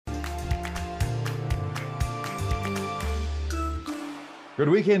Good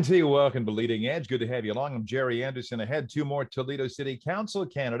weekend to you. Welcome to Leading Edge. Good to have you along. I'm Jerry Anderson. Ahead, two more Toledo City Council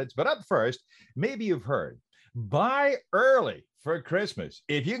candidates. But up first, maybe you've heard, buy early for Christmas.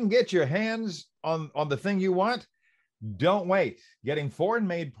 If you can get your hands on the thing you want, don't wait. Getting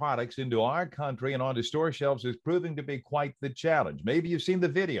foreign-made products into our country and onto store shelves is proving to be quite the challenge. Maybe you've seen the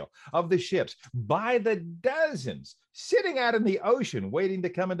video of the ships by the dozens sitting out in the ocean waiting to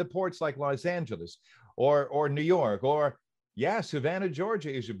come into ports like Los Angeles or New York or Savannah,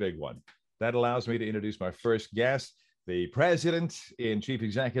 Georgia is a big one. That allows me to introduce my first guest, the president and chief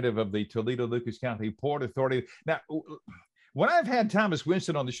executive of the Toledo Lucas County Port Authority. Now, when I've had Thomas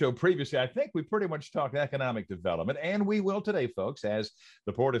Winston on the show previously, I think we pretty much talked economic development, and we will today, folks, as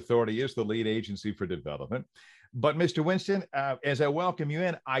the Port Authority is the lead agency for development. But Mr. Winston, as I welcome you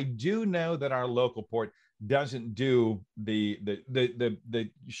in, I do know that our local port doesn't do the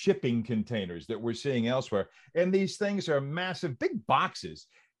shipping containers that we're seeing elsewhere. And these things are massive, big boxes.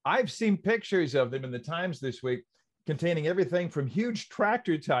 I've seen pictures of them in the Times this week containing everything from huge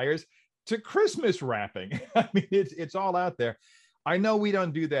tractor tires to Christmas wrapping. I mean, it's all out there. I know we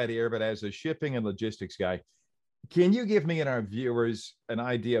don't do that here, but as a shipping and logistics guy, can you give me and our viewers an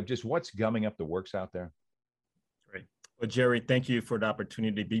idea of just what's gumming up the works out there? Great. Well, Jerry, thank you for the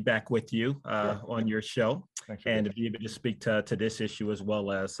opportunity to be back with you on your show and to be able to speak to this issue as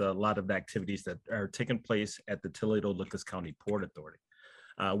well as a lot of the activities that are taking place at the Toledo Lucas County Port Authority.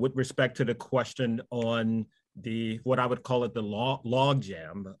 With respect to the question on what I would call it the log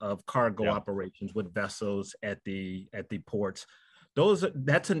jam of cargo operations with vessels at the ports,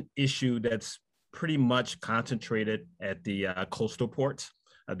 that's an issue that's pretty much concentrated at the coastal ports,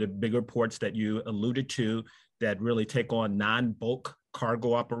 the bigger ports that you alluded to that really take on non-bulk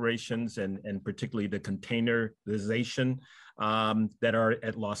cargo operations and particularly the containerization that are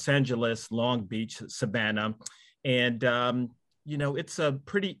at Los Angeles, Long Beach, Savannah. And it's a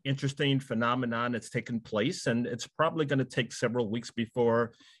pretty interesting phenomenon that's taken place, and it's probably going to take several weeks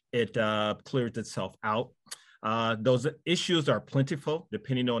before it clears itself out. Those issues are plentiful,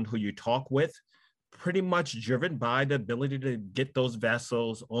 depending on who you talk with, pretty much driven by the ability to get those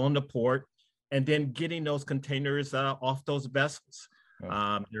vessels on the port and then getting those containers off those vessels. There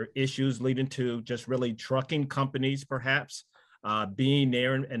are issues leading to just really trucking companies, perhaps, being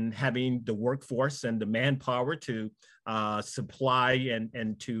there and having the workforce and the manpower to supply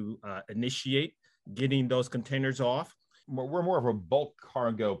and to initiate getting those containers off. We're more of a bulk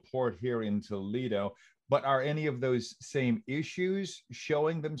cargo port here in Toledo, but are any of those same issues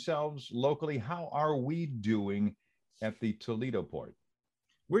showing themselves locally? How are we doing at the Toledo port?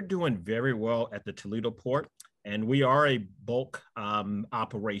 We're doing very well at the Toledo port, and we are a bulk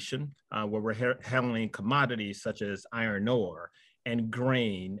operation where we're handling commodities such as iron ore and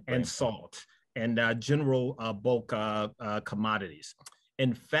grain and salt and general bulk commodities.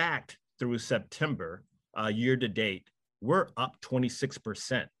 In fact, through September, year to date, we're up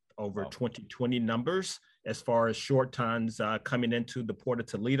 26% over 2020 numbers as far as short tons coming into the Port of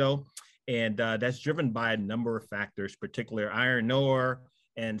Toledo. And that's driven by a number of factors, particularly iron ore,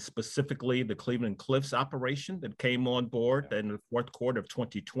 and specifically the Cleveland Cliffs operation that came on board in the fourth quarter of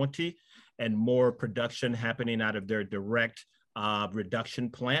 2020, and more production happening out of their direct reduction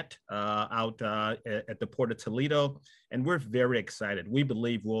plant out at the Port of Toledo. And we're very excited. We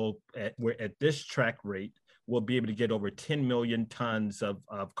believe we're at this track rate, we'll be able to get over 10 million tons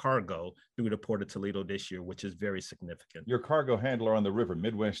of cargo through the Port of Toledo this year, which is very significant. Your cargo handler on the river,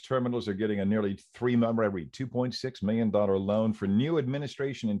 Midwest Terminals, are getting a nearly $2.6 million loan for new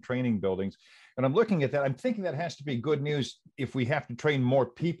administration and training buildings. And I'm looking at that. I'm thinking that has to be good news if we have to train more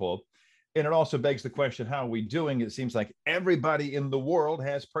people. And it also begs the question, how are we doing? It seems like everybody in the world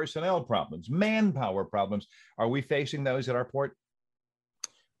has personnel problems, manpower problems. Are we facing those at our port?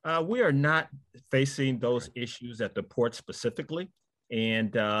 We are not facing those issues at the port specifically.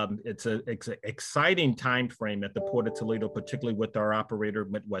 And it's an exciting time frame at the Port of Toledo, particularly with our operator,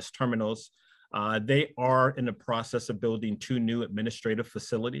 Midwest Terminals. They are in the process of building 2 new administrative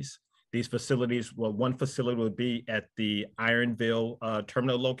facilities. These facilities, well, one facility would be at the Ironville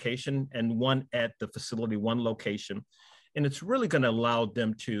terminal location and one at the Facility 1 location. And it's really going to allow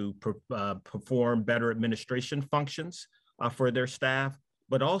them to perform better administration functions for their staff,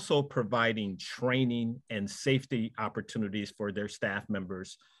 but also providing training and safety opportunities for their staff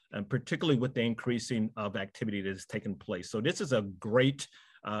members, and particularly with the increasing of activity that has taken place. So this is a great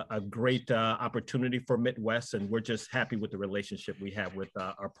opportunity for Midwest, and we're just happy with the relationship we have with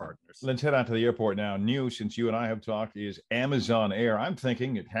our partners. Let's head out to the airport now. New, since you and I have talked, is Amazon Air. I'm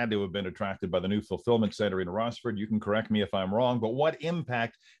thinking it had to have been attracted by the new fulfillment center in Rossford. You can correct me if I'm wrong, but what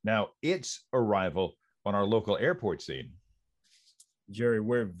impact now its arrival on our local airport scene? Jerry,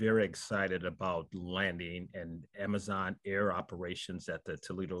 we're very excited about landing and Amazon Air operations at the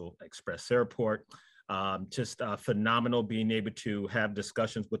Toledo Express Airport. Just phenomenal being able to have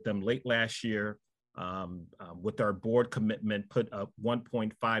discussions with them late last year. With our board commitment, put up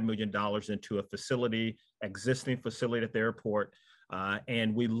 $1.5 million into a facility, existing facility at the airport.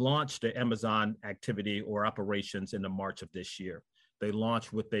 And we launched the Amazon activity or operations in the March of this year. They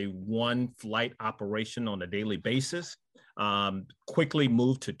launched with a 1 flight operation on a daily basis, quickly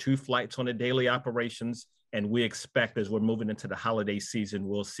moved to 2 flights on a daily operations. And we expect as we're moving into the holiday season,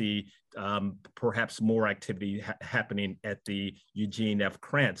 we'll see perhaps more activity happening at the Eugene F.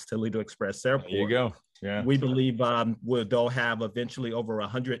 Krantz Toledo Express Airport. There you go. Yeah. We believe they'll have eventually over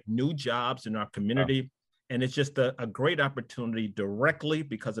 100 new jobs in our community. Oh. And it's just a great opportunity directly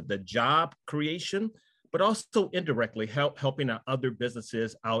because of the job creation, but also indirectly helping our other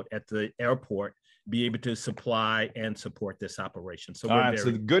businesses out at the airport be able to supply and support this operation. So,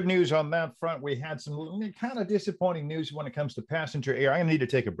 so the good news on that front, we had some kind of disappointing news when it comes to passenger air. I need to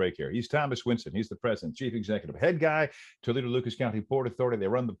take a break here. He's Thomas Winston. He's the president, chief executive, head guy, Toledo Lucas County Port Authority. They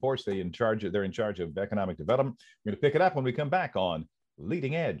run the ports. They're in charge of economic development. We're going to pick it up when we come back on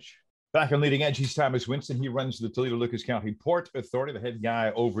Leading Edge. Back on Leading Edge, he's Thomas Winston. He runs the Toledo Lucas County Port Authority, the head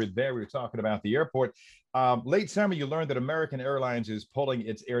guy over there. We were talking about the airport. Late summer, you learned that American Airlines is pulling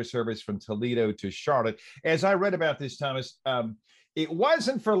its air service from Toledo to Charlotte. As I read about this, Thomas, it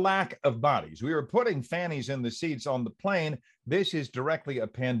wasn't for lack of bodies. We were putting fannies in the seats on the plane. This is directly a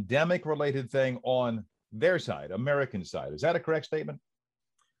pandemic-related thing on their side, American side. Is that a correct statement?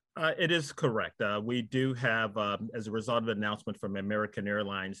 It is correct. We do have, as a result of an announcement from American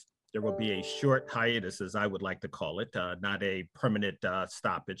Airlines, there will be a short hiatus, as I would like to call it, not a permanent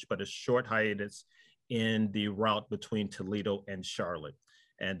stoppage, but a short hiatus in the route between Toledo and Charlotte.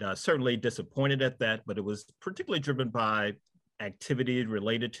 And certainly disappointed at that, but it was particularly driven by activity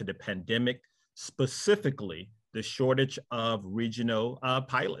related to the pandemic, specifically the shortage of regional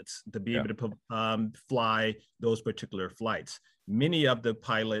pilots to be able to fly those particular flights. Many of the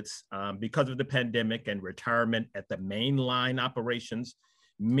pilots, because of the pandemic and retirement at the mainline operations,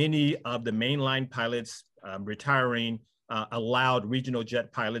 many of the mainline pilots retiring allowed regional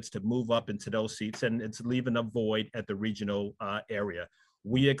jet pilots to move up into those seats, and it's leaving a void at the regional area.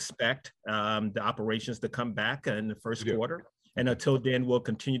 We expect the operations to come back in the first quarter. And until then, we'll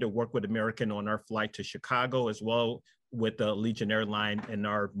continue to work with American on our flight to Chicago, as well with the Legion Airline and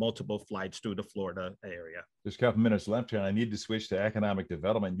our multiple flights through the Florida area. Just a couple minutes left here. I need to switch to economic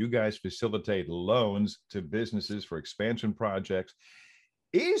development. You guys facilitate loans to businesses for expansion projects.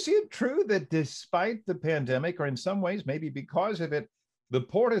 Is it true that despite the pandemic, or in some ways, maybe because of it, the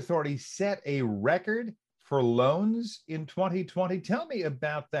Port Authority set a record for loans in 2020? Tell me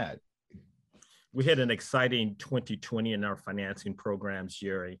about that. We had an exciting 2020 in our financing programs,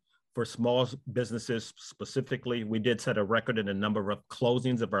 Jerry. For small businesses specifically, we did set a record in the number of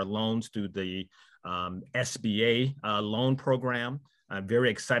closings of our loans through the SBA loan program. I'm very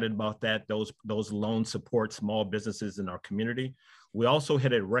excited about that. Those loans support small businesses in our community. We also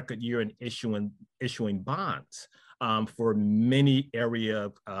had a record year in issuing bonds for many area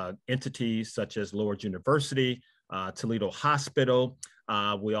entities such as Lourdes University, Toledo Hospital.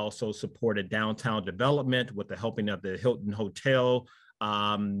 We also supported downtown development with the helping of the Hilton Hotel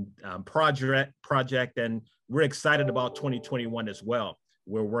project, and we're excited about 2021 as well.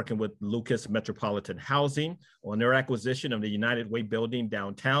 We're working with Lucas Metropolitan Housing on their acquisition of the United Way building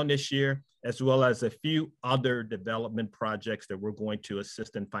downtown this year, as well as a few other development projects that we're going to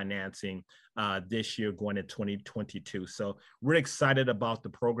assist in financing this year going into 2022. So we're excited about the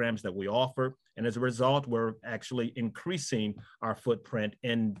programs that we offer. And as a result, we're actually increasing our footprint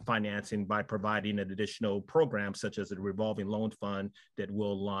in financing by providing an additional program such as a revolving loan fund that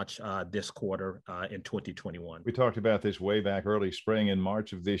will launch this quarter in 2021. We talked about this way back early spring in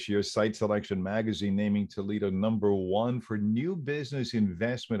March of this year. Site Selection Magazine naming Toledo #1 for new business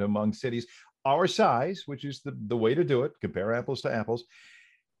investment among cities our size, which is the way to do it, compare apples to apples.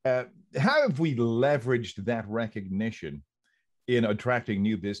 How have we leveraged that recognition in attracting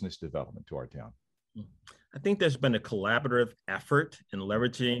new business development to our town? I think there's been a collaborative effort in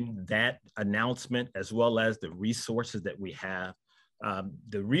leveraging that announcement as well as the resources that we have.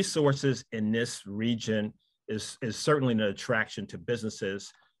 The resources in this region is certainly an attraction to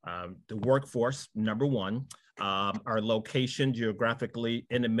businesses. The workforce, #1, our location geographically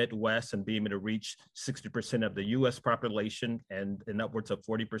in the Midwest and being able to reach 60% of the US population and upwards of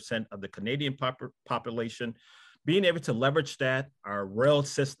 40% of the Canadian population. Being able to leverage that, our rail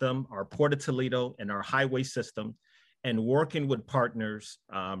system, our Port of Toledo, and our highway system, and working with partners,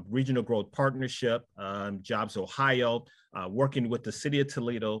 Regional Growth Partnership, Jobs Ohio, working with the City of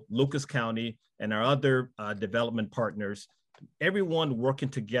Toledo, Lucas County, and our other development partners, everyone working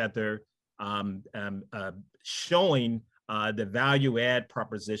together, showing the value add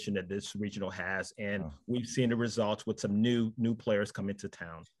proposition that this regional has. And we've seen the results with some new players come into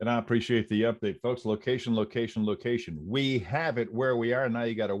town. And I appreciate the update, folks. Location, location, location. We have it where we are. Now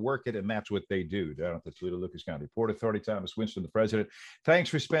you got to work it. And that's what they do down at the Toledo Lucas County Port Authority. Thomas Winston, the president.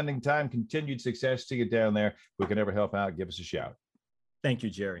 Thanks for spending time. Continued success to you down there. If we can ever help out, give us a shout. Thank you,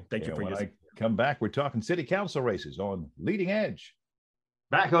 Jerry. Thank you for your support. Come back, we're talking city council races on Leading Edge.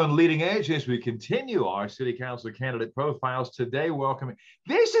 Back on Leading Edge as we continue our city council candidate profiles today. Welcoming,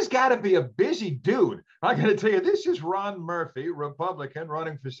 this has got to be a busy dude. I got to tell you, this is Ron Murphy, Republican,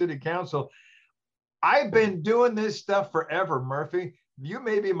 running for city council. I've been doing this stuff forever, Murphy. You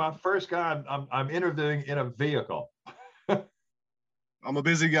may be my first guy I'm interviewing in a vehicle. I'm a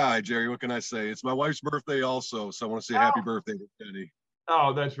busy guy, Jerry. What can I say? It's my wife's birthday also, so I want to say happy birthday to Jenny.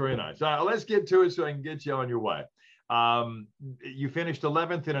 Oh, that's very nice. Let's get to it so I can get you on your way. You finished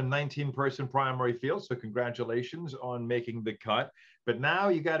 11th in a 19-person primary field, so congratulations on making the cut. But now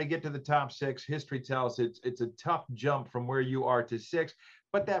you got to get to the top 6. History tells it's a tough jump from where you are to 6,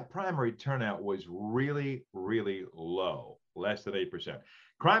 but that primary turnout was really, really low, less than 8%.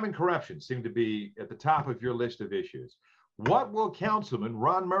 Crime and corruption seem to be at the top of your list of issues. What will Councilman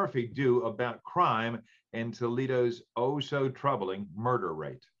Ron Murphy do about crime and Toledo's oh-so-troubling murder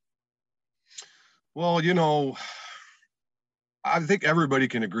rate? Well, you know, I think everybody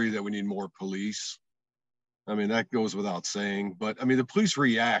can agree that we need more police. I mean, that goes without saying. But, I mean, the police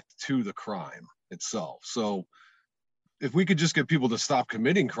react to the crime itself. So if we could just get people to stop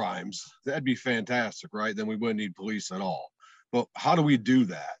committing crimes, that'd be fantastic, right? Then we wouldn't need police at all. But how do we do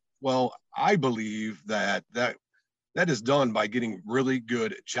that? Well, I believe that is done by getting really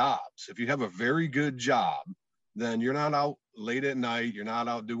good jobs. If you have a very good job, then you're not out late at night. You're not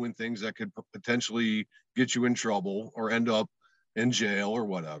out doing things that could potentially get you in trouble or end up in jail or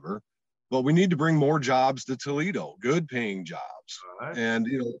whatever. But we need to bring more jobs to Toledo, good paying jobs. Right. And,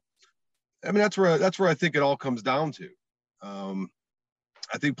 you know, I mean, that's where I think it all comes down to.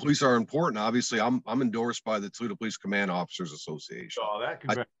 I think police are important. Obviously, I'm endorsed by the Toledo Police Command Officers Association. Oh, that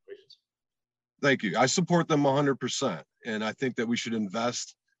congratulations. Thank you. I support them 100%. And I think that we should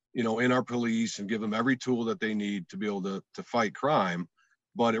invest, you know, in our police and give them every tool that they need to be able to fight crime.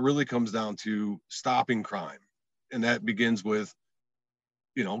 But it really comes down to stopping crime. And that begins with,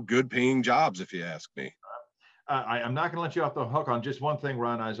 you know, good paying jobs, if you ask me. I'm not going to let you off the hook on just one thing,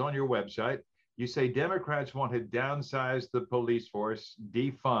 Ron. I was on your website. You say Democrats want to downsize the police force,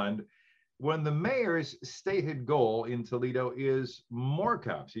 defund, when the mayor's stated goal in Toledo is more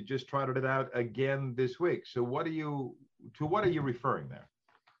cops. He just trotted it out again this week. So what are you referring there?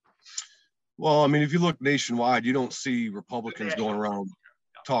 Well, I mean, if you look nationwide, you don't see Republicans going around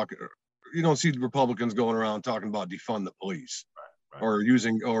talking. You don't see Republicans going around talking about defund the police, right. or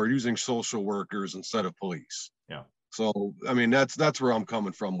using social workers instead of police. Yeah. So I mean, that's where I'm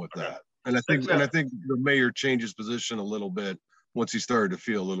coming from with that. And I think the mayor changed his position a little bit once he started to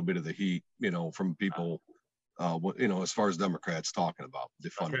feel a little bit of the heat, you know, from people, you know, as far as Democrats talking about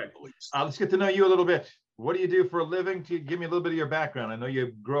defunding the police. Let's get to know you a little bit. What do you do for a living? Give me a little bit of your background. I know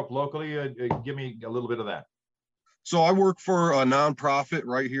you grew up locally. Give me a little bit of that. So I work for a nonprofit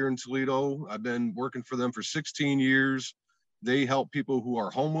right here in Toledo. I've been working for them for 16 years. They help people who are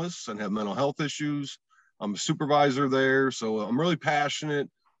homeless and have mental health issues. I'm a supervisor there, so I'm really passionate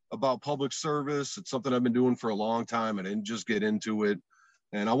about public service. It's something I've been doing for a long time. I didn't just get into it.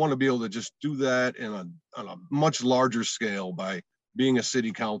 And I want to be able to just do that on a much larger scale by being a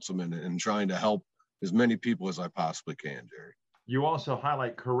city councilman and trying to help as many people as I possibly can, Jerry. You also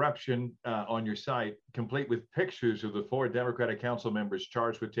highlight corruption on your site, complete with pictures of the 4 Democratic council members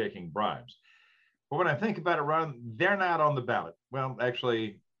charged with taking bribes. But when I think about it, Ron, they're not on the ballot. Well,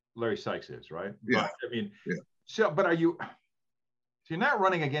 actually, Larry Sykes is, right? Yeah. But, I mean, yeah. So, but so you're not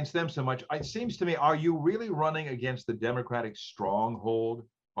running against them so much. It seems to me, are you really running against the Democratic stronghold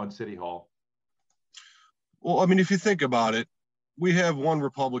on City Hall? Well, I mean, if you think about it, we have one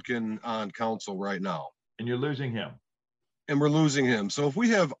Republican on council right now. And you're losing him. And we're losing him. So if we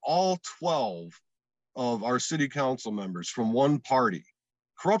have all 12 of our city council members from one party,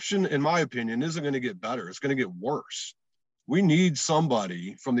 corruption, in my opinion, isn't going to get better. It's going to get worse. We need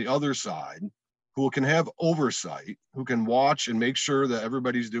somebody from the other side who can have oversight, who can watch and make sure that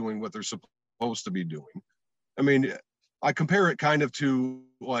everybody's doing what they're supposed to be doing. I mean, I compare it kind of to,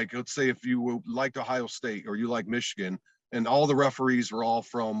 like, let's say if you liked Ohio State or you like Michigan and all the referees were all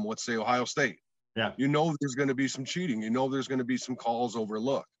from, let's say, Ohio State. Yeah. You know there's going to be some cheating. You know there's going to be some calls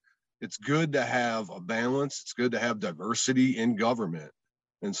overlooked. It's good to have a balance. It's good to have diversity in government.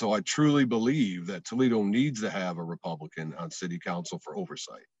 And so I truly believe that Toledo needs to have a Republican on city council for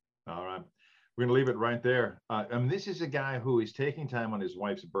oversight. All right. We're going to leave it right there. This is a guy who is taking time on his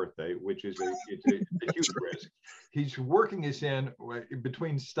wife's birthday, which is a huge risk. He's working us in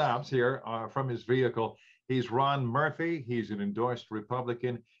between stops here from his vehicle. He's Ron Murphy. He's an endorsed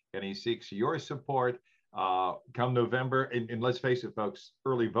Republican, and he seeks your support come November. And let's face it, folks,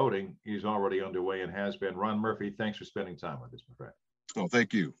 early voting is already underway and has been. Ron Murphy, thanks for spending time with us, my friend. Oh,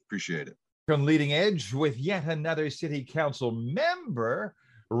 thank you. Appreciate it. On Leading Edge with yet another city council member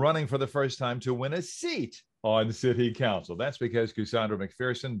running for the first time to win a seat on city council. That's because Cerssandra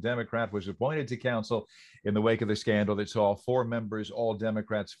McPherson, Democrat, was appointed to council in the wake of the scandal that saw 4 members, all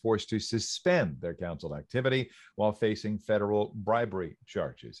Democrats, forced to suspend their council activity while facing federal bribery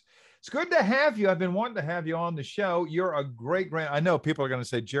charges. It's good to have you. I've been wanting to have you on the show. You're a great I know people are going to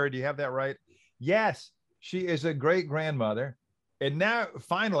say, Jerry, do you have that right? Yes, she is a great grandmother. And now,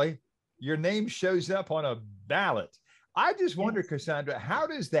 finally, your name shows up on a ballot. I just wonder, Cerssandra, how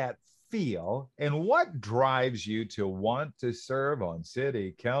does that feel and what drives you to want to serve on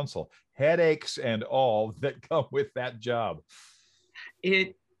city council? Headaches and all that come with that job.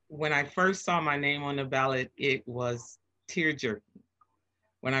 When I first saw my name on the ballot, it was tear-jerking.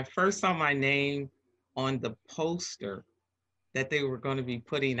 When I first saw my name on the poster that they were going to be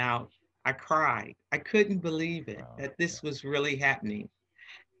putting out, I cried. I couldn't believe it, that this was really happening.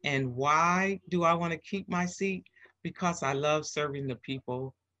 And why do I want to keep my seat? Because I love serving the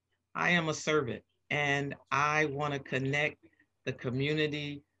people. I am a servant, and I want to connect the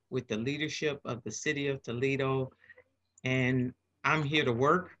community with the leadership of the city of Toledo. And I'm here to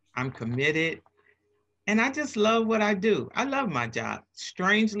work. I'm committed. And I just love what I do. I love my job,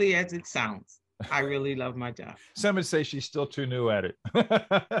 strangely as it sounds. I really love my job. Some would say she's still too new at it.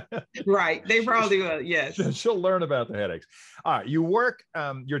 Right. They probably will. Yes. She'll learn about the headaches. All right. You work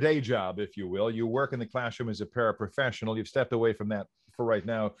your day job, if you will. You work in the classroom as a paraprofessional. You've stepped away from that for right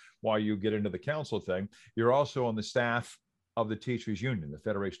now while you get into the council thing. You're also on the staff of the Teachers Union, the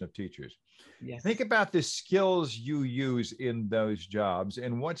Federation of Teachers. Yes. Think about the skills you use in those jobs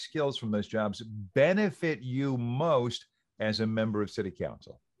and what skills from those jobs benefit you most as a member of city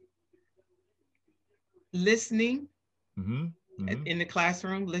council. Listening in the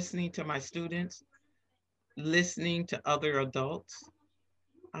classroom, listening to my students, listening to other adults.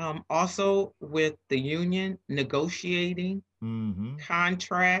 Also with the union, negotiating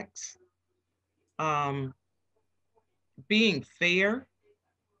contracts, being fair,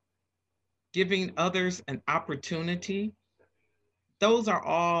 giving others an opportunity. Those are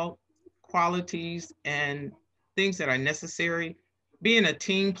all qualities and things that are necessary. Being a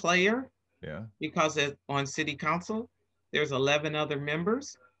team player. Yeah. Because on city council, there's 11 other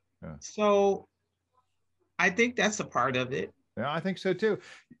members. Yeah. So I think that's a part of it. Yeah, I think so too.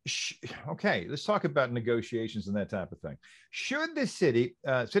 Okay, let's talk about negotiations and that type of thing. Should the city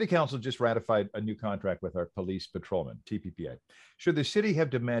council just ratified a new contract with our police patrolmen, TPPA. Should the city have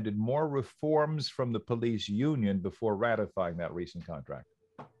demanded more reforms from the police union before ratifying that recent contract?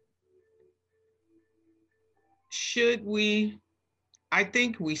 Should we? I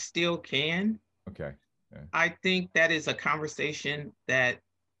think we still can. Okay. Yeah. I think that is a conversation that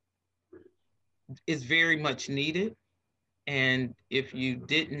is very much needed. And if you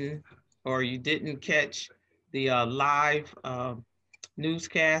didn't catch the live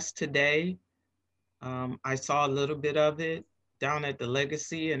newscast today, I saw a little bit of it down at the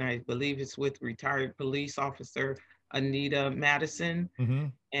Legacy, and I believe it's with retired police officer Anita Madison.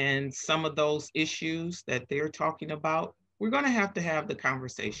 And some of those issues that they're talking about, we're going to have the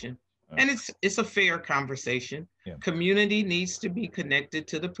conversation. And it's a fair conversation. Yeah. Community needs to be connected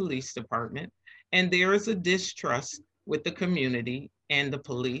to the police department. And there is a distrust with the community and the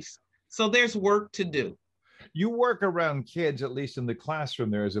police. So there's work to do. You work around kids, at least in the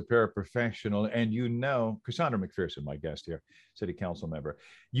classroom there as a paraprofessional, and you know, Cerssandra McPherson, my guest here, city council member,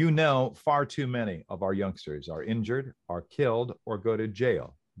 you know far too many of our youngsters are injured, are killed, or go to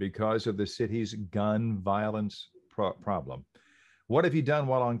jail because of the city's gun violence problem. What have you done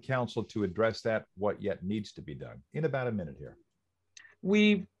while on council to address that? What yet needs to be done? In about a minute here.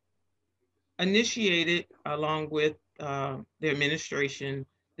 We've initiated, along with the administration,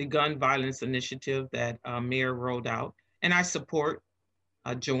 the gun violence initiative that Mayor rolled out. And I support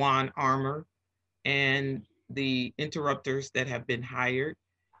Jawan Armour and the interrupters that have been hired.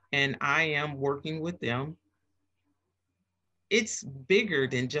 And I am working with them. It's bigger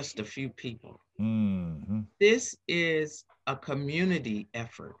than just a few people. This is a community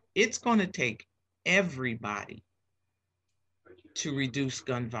effort. It's going to take everybody to reduce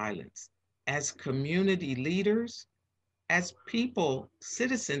gun violence. As community leaders, as people,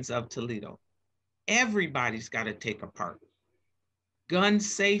 citizens of Toledo, everybody's got to take a part. Gun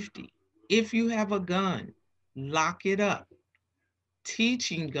safety. If you have a gun, lock it up.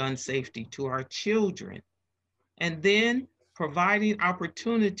 Teaching gun safety to our children, and then providing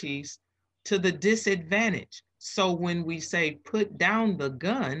opportunities to the disadvantaged. So when we say put down the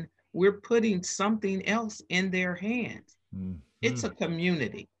gun, we're putting something else in their hands. Mm-hmm. It's a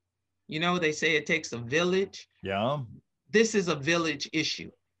community. You know, they say it takes a village. Yeah. This is a village issue,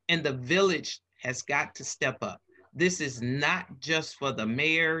 and the village has got to step up. This is not just for the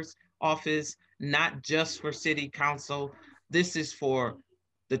mayor's office, not just for city council. This is for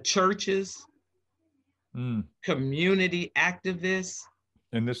the churches, community activists.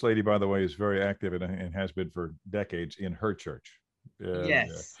 And this lady, by the way, is very active and has been for decades in her church.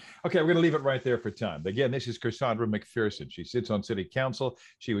 Yes. Okay, we're going to leave it right there for time. Again, this is Cerssandra McPherson. She sits on city council.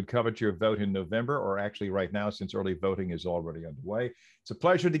 She would covet your vote in November, or actually right now, since early voting is already underway. It's a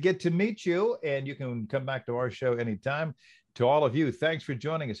pleasure to get to meet you, and you can come back to our show anytime. To all of you, thanks for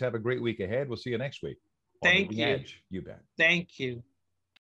joining us. Have a great week ahead. We'll see you next week. Thank you. Edge. You bet. Thank you.